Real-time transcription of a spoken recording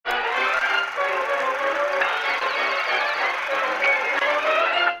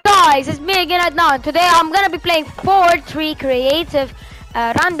guys, it's me again now. Today I'm gonna be playing 3 creative,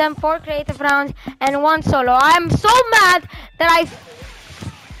 random 4 creative rounds and 1 solo. I'm so mad that I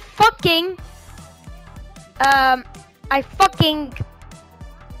fucking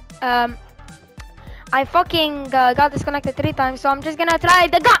got disconnected 3 times, so I'm just gonna try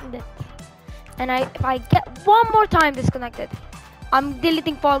the gauntlet. And if I get one more time disconnected, I'm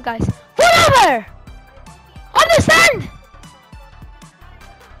deleting Fall Guys forever. Understand?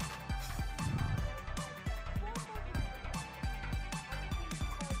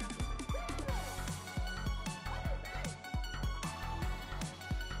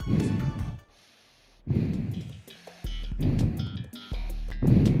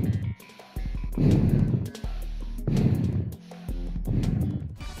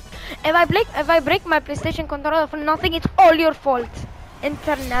 If I break my PlayStation controller for nothing, it's all your fault,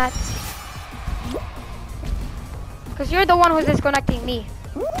 internet. Because you're the one who's disconnecting me.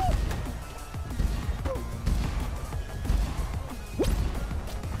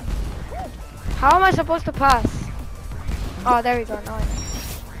 How am I supposed to pass? Oh, there we go. Now I know.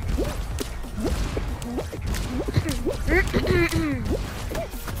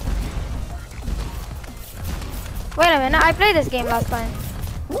 Wait a minute, I played this game last time.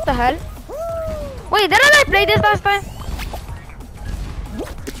 What the hell? Wait, didn't I play this last time?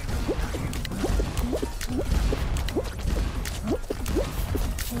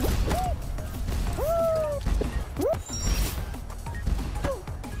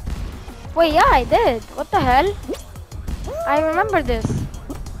 Wait, yeah, I did. What the hell? I remember this.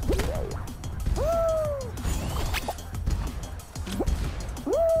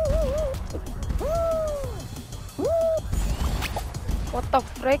 What the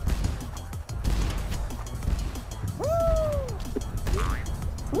frick?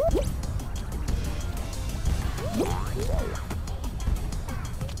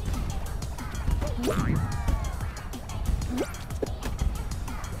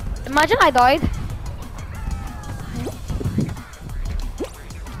 Imagine I died.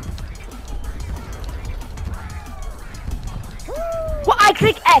 Well, I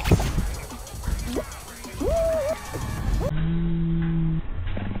click X.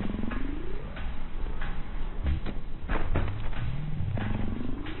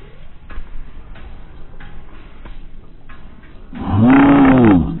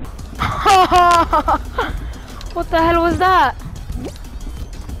 What the hell was that?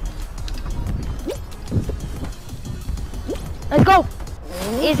 Let's go.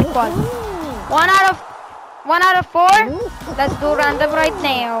 Easy quad. 1 out of 4. Let's do random right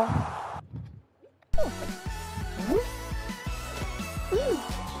now.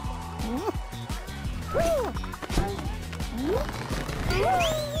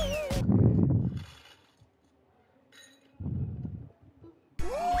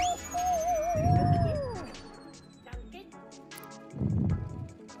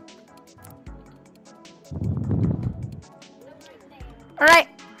 All right.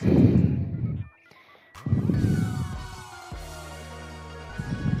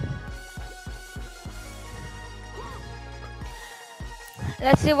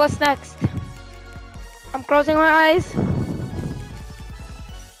 Let's see what's next. I'm closing my eyes.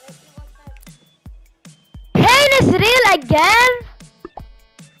 Pain is real again?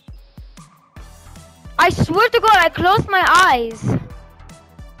 I swear to God, I closed my eyes.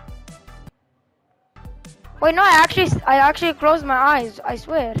 Wait, no, I actually closed my eyes. I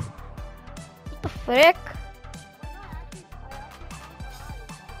swear. What the frick?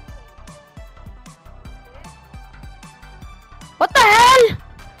 What the hell?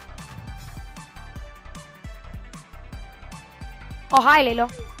 Oh, hi, Lilo.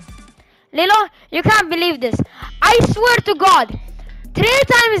 Lilo, you can't believe this. I swear to God, 3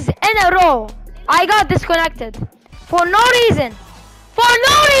 times in a row, I got disconnected. For no reason. For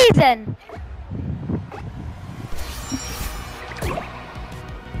no reason.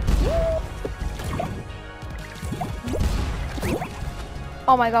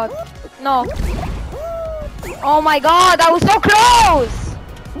 Oh my God. No. Oh my God, that was so close.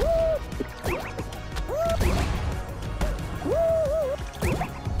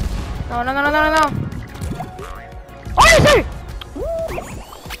 No. Oh, sir.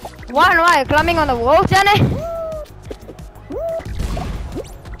 Why? Climbing on the wall, Jenny?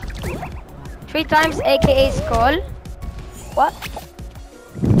 3 times, aka skull. What?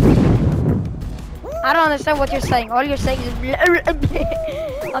 I don't understand what you're saying. All you're saying is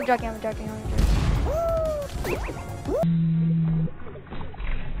I'm joking.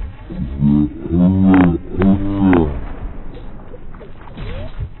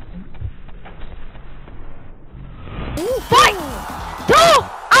 Fight! 2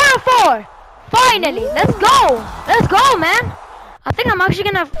 out of Finally, let's go. Let's go, man. I think I'm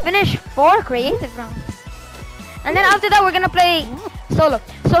actually gonna finish 4 creative rounds. And then after that, we're gonna play solo.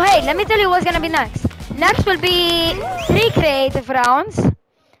 So hey, let me tell you what's gonna be next. Next will be 3 creative rounds.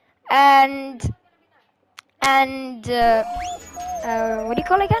 And what do you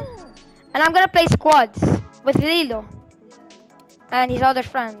call it again? And I'm gonna play squads with Lilo and his other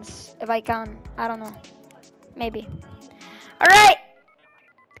friends, if I can. I don't know, maybe. All right,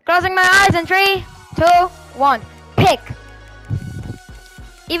 closing my eyes in 3, 2, 1. Pick.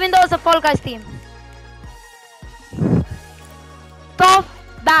 Even though it's a Fall Guys team. Tough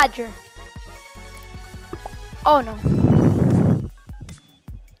Badger. Oh no.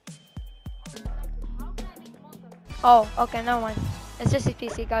 Oh, okay, no one. It's just his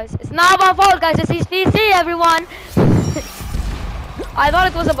PC, guys. It's not about Fall Guys, it's his PC, everyone. I thought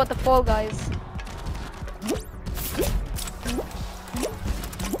it was about the Fall Guys.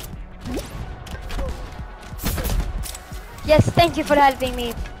 Yes, thank you for helping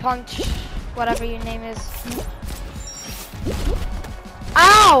me, Punch, whatever your name is.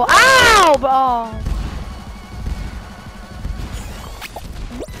 Ow! Ow! Oh.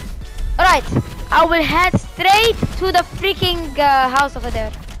 Alright, I will head straight to the freaking house over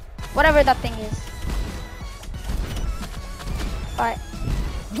there. Whatever that thing is. Alright.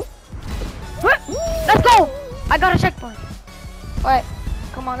 Let's go! I got a checkpoint. Alright,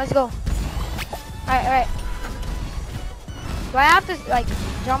 come on, let's go. Alright. Do I have to, like,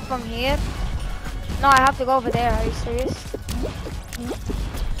 jump from here? No, I have to go over there. Are you serious?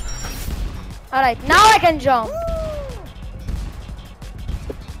 Alright, now I can jump.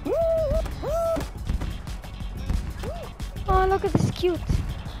 Oh, look at this cute.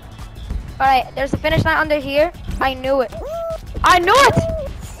 Alright, there's a finish line under here. I knew it. I knew it!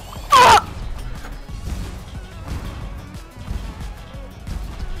 Oh!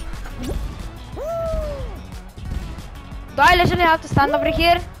 Do I literally have to stand over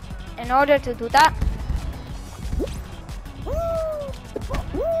here in order to do that?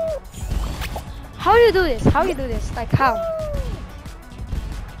 How do you do this? How do you do this? Like how?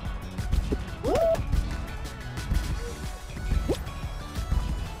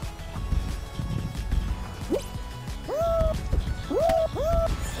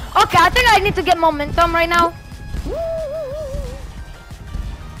 Okay, I think I need to get momentum right now.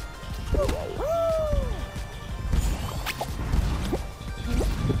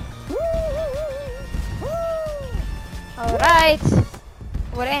 Alright,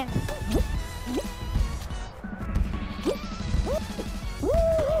 we're in.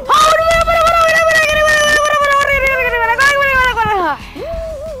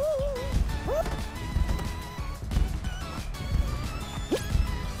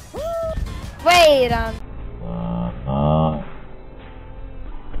 Wait,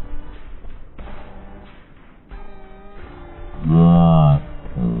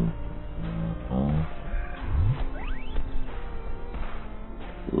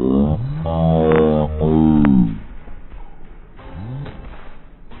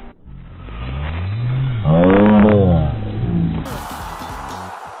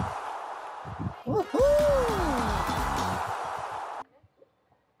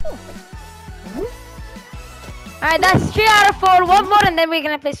 Alright, that's 3 out of 4. One more and then we're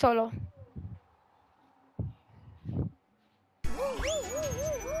gonna play solo.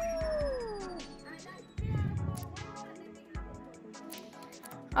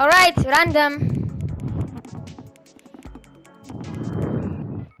 Alright, random.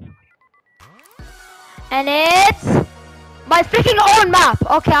 And it's my freaking own map.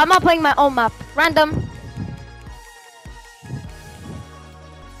 Okay, I'm not playing my own map. Random.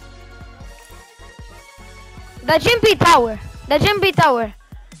 The Jimpy Tower. The Jimpy Tower.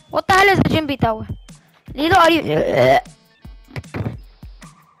 What the hell is the Jimpy Tower? Lilo, are you...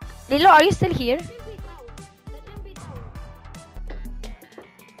 Lilo, are you still here?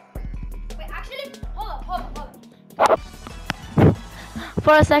 Wait, actually, hold on.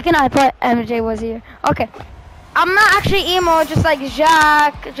 For a second, I thought MJ was here. Okay. I'm not actually emo, just like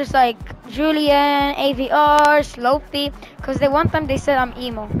Jacques, just like Julian, AVR, Slopey. Because one time they said I'm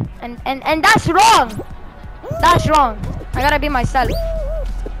emo. And that's wrong! That's wrong. I gotta be myself.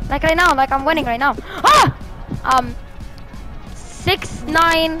 Like right now, like I'm winning right now. Ah! 6,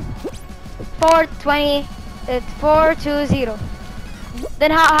 9, 4, 20, 4, 2, 0.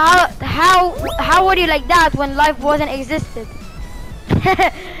 Then how would you like that when life wasn't existed?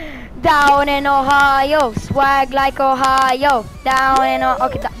 Down in Ohio, swag like Ohio. Down in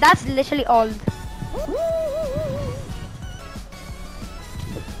okay, that's literally old.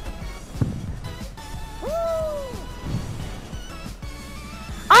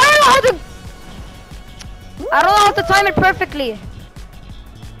 to time it perfectly.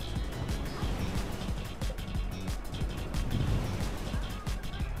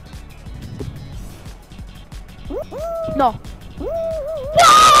 No.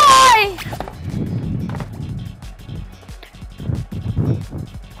 Why?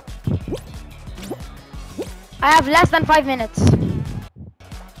 I have less than 5 minutes.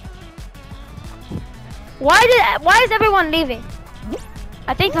 Why is everyone leaving?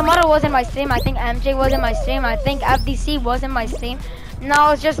 I think Tomato was in my stream. I think MJ was in my stream. I think FDC was in my stream.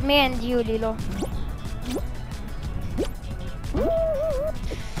 Now it's just me and you, Lilo.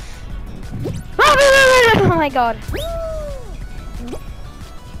 Oh my god.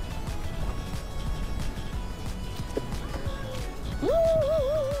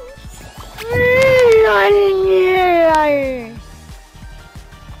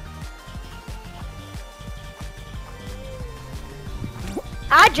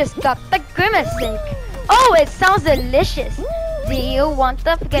 I just got the grimace shake. Oh, it sounds delicious. Do you want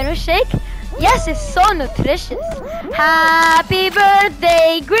the grimace shake? Yes, it's so nutritious. Happy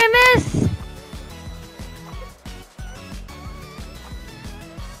birthday, Grimace!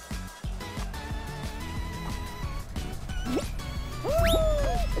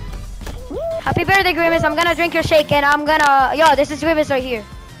 Happy birthday, Grimace. I'm gonna drink your shake and I'm gonna... Yo, this is Grimace right here.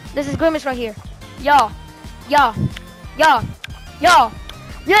 This is Grimace right here. Yo. Yo. Yo. Yo.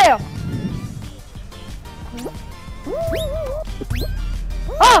 Yeah.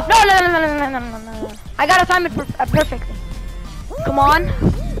 Oh, no. I gotta time it perfectly. Come on.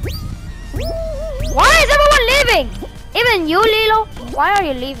 Why is everyone leaving? Even you, Lilo? Why are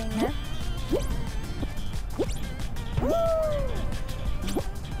you leaving, man?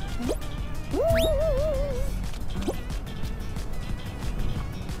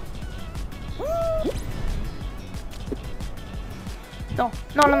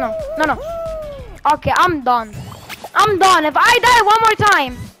 No. Okay, I'm done. I'm done. If I die one more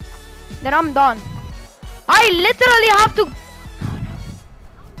time, then I'm done. I literally have to...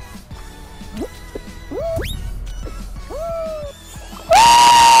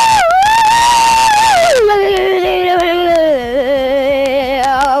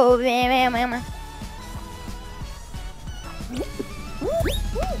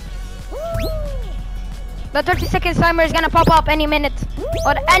 The 30 seconds timer is gonna pop up any minute.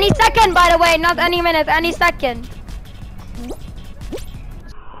 Or any second, by the way, not any minute, any second.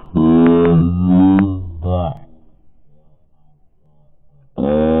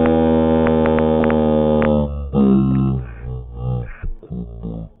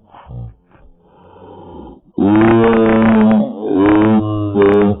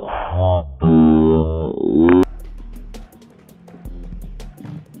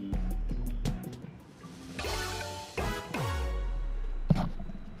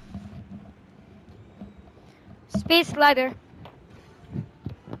 Speed slider.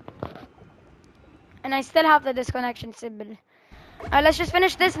 And I still have the disconnection symbol. Let's just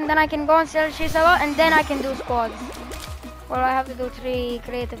finish this and then I can go and sell Shisawa and then I can do squads. Well, I have to do 3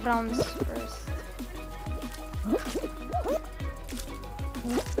 creative rounds first.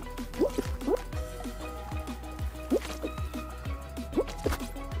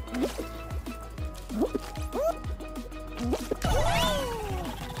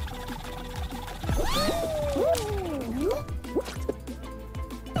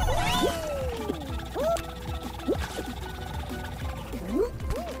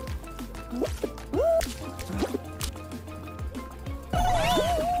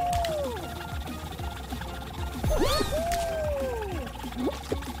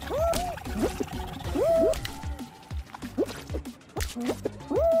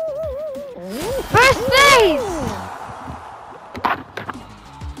 First place!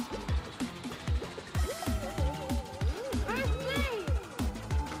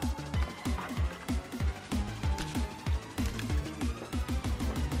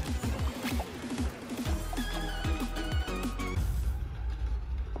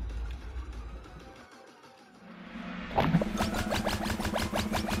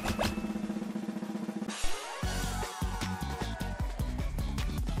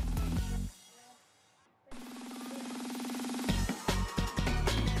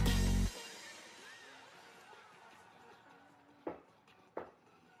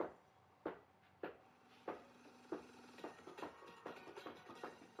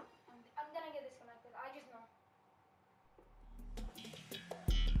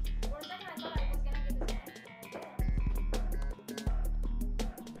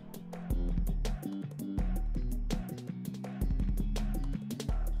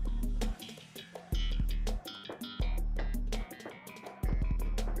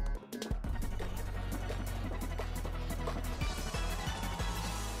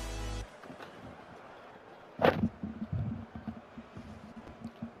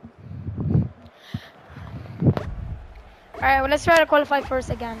 Alright, well, let's try to qualify first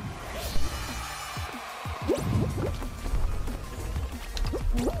again.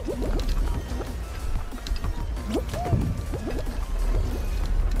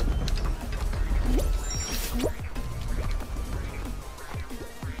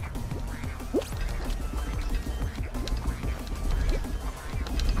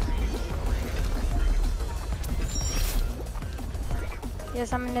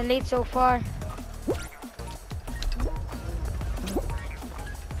 Yes, I'm in the lead so far.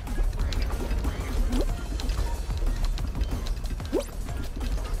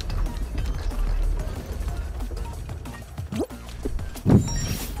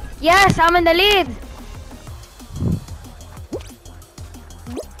 Yes, I'm in the lead.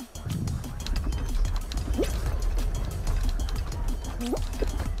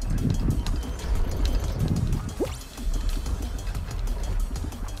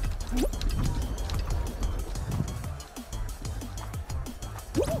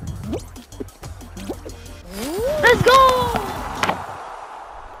 Let's go!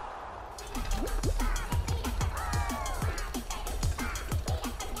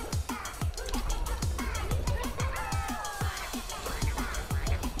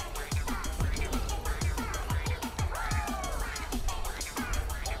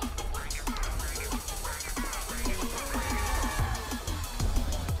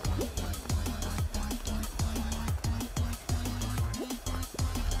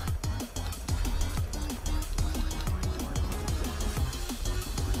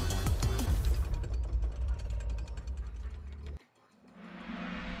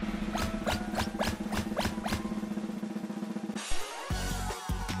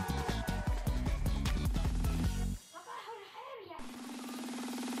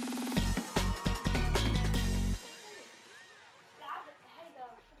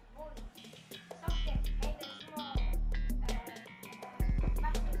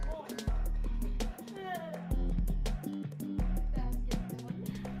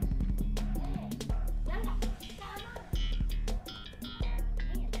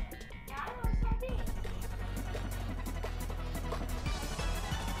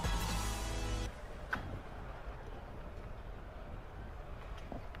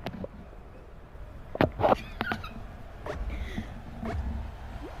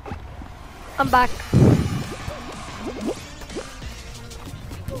 I'm back.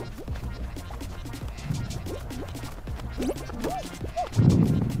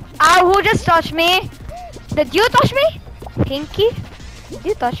 Ow, who just touched me? Did you touch me? Pinky? Did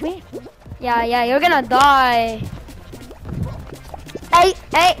you touch me? Yeah, you're gonna die. Hey,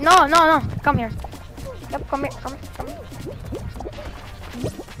 no. Come here. Yep, come here.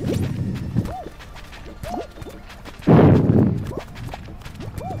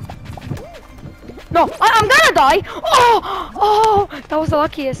 No, I'm gonna die. Oh, that was the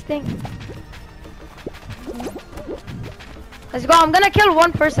luckiest thing. Let's go. I'm gonna kill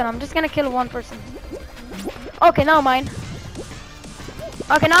one person. I'm just gonna kill one person. Okay, now mine.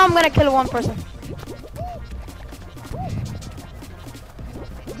 Okay, now I'm gonna kill one person.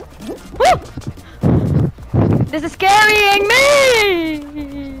 Woo! This is carrying me.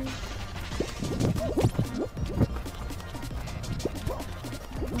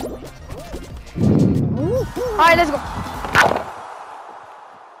 Alright, let's go.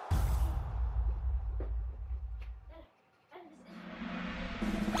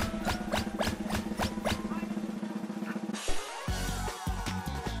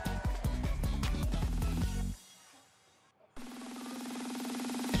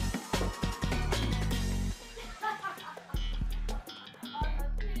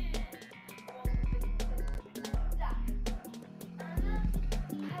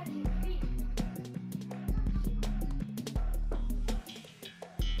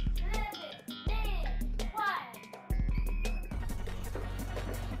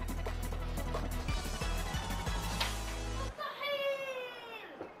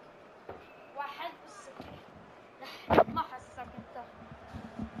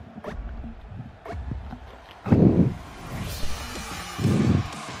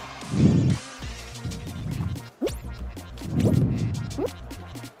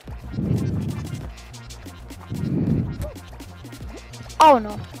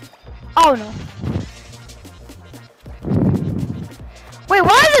 Oh no. Wait,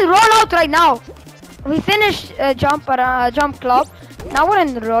 why is it roll out right now? We finished jump club. Now we're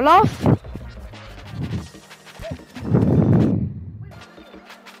in the roll off.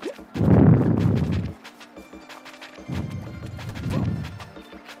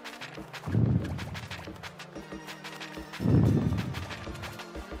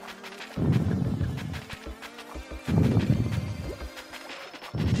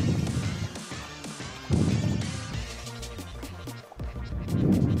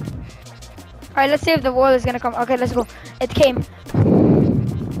 Alright, let's see if the wall is gonna come. Okay, let's go. It came.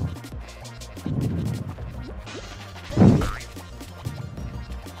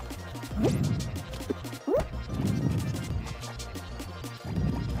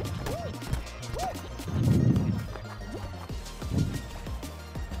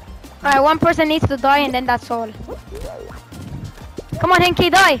 Alright, one person needs to die and then that's all. Come on,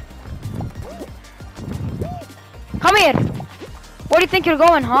 Hinky, die! Come here! Where do you think you're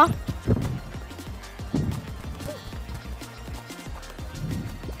going, huh?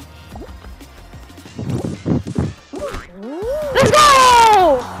 Let's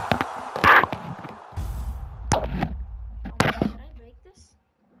go! Can I break this?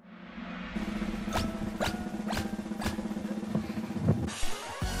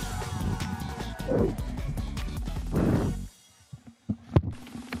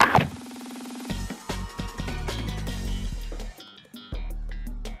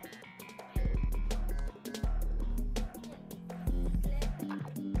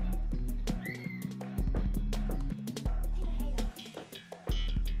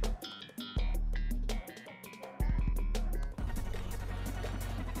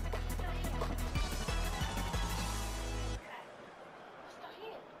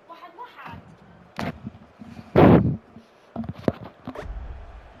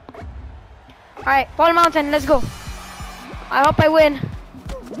 Alright, Fall Mountain, let's go. I hope I win.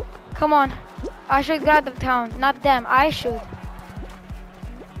 Come on. I should grab the town, not them. I should.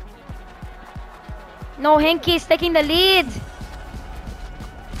 No, Hinky's taking the lead.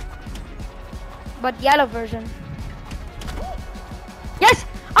 But yellow version. Yes!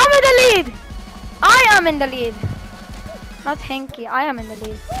 I'm in the lead! I am in the lead. Not Hinky, I am in the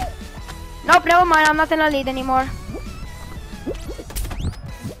lead. Nope, never mind. I'm not in the lead anymore.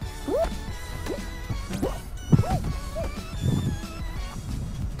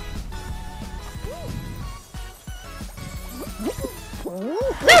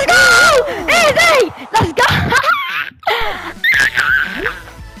 Let's go! Easy! Let's go!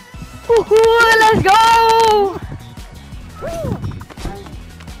 Let's go!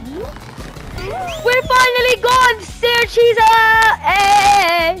 We're finally gone, Sir Cheesa!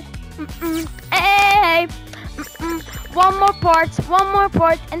 Hey! Hey! One more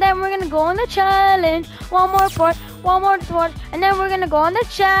part, and then we're gonna go on the challenge. One more part, and then we're gonna go on the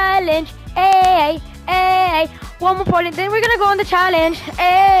challenge. Hey! Hey! One more part, and then we're gonna go on the challenge.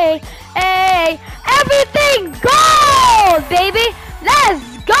 Hey! Hey! Everything gold, baby! Let's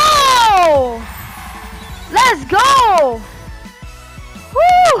go! Let's go!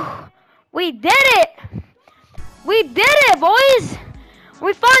 Woo! We did it! We did it, boys!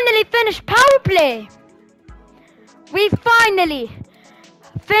 We finally finished power play. We finally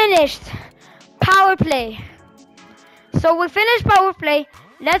finished power play. So we finished power play.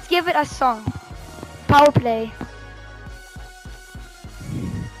 Let's give it a song. Power play.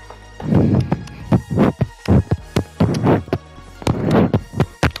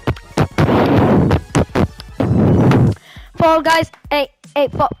 Fall Guys, hey,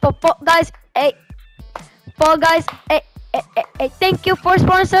 Fall Guys, hey, Fall Guys, hey, thank you for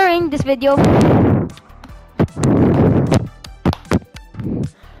sponsoring this video.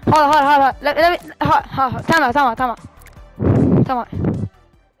 Hold on. Let me, time out.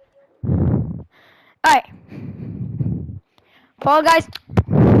 Alright. Fall Guys,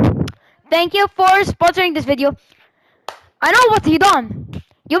 thank you for sponsoring this video. I know what you done.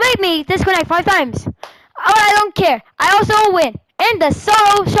 You made me disconnect 5 times. Oh, I don't care. I also win in the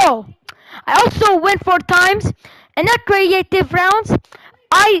solo show. I also win 4 times in the creative rounds.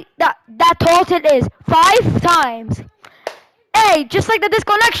 That total is 5 times. Hey, just like the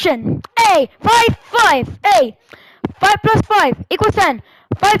disconnection. Hey, 5. Hey, 5 plus 5 equals 10.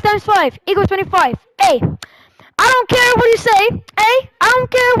 5 times 5 equals 25. Hey, I don't care what you say. Hey, I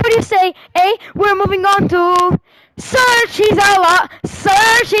don't care what you say. Hey, we're moving on to search is a lot.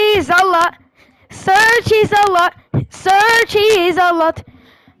 Search is a lot. Search is a lot. Search is a lot.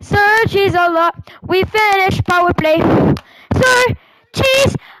 Search is a lot. We finished power play. Search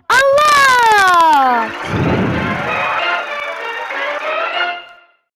is a lot.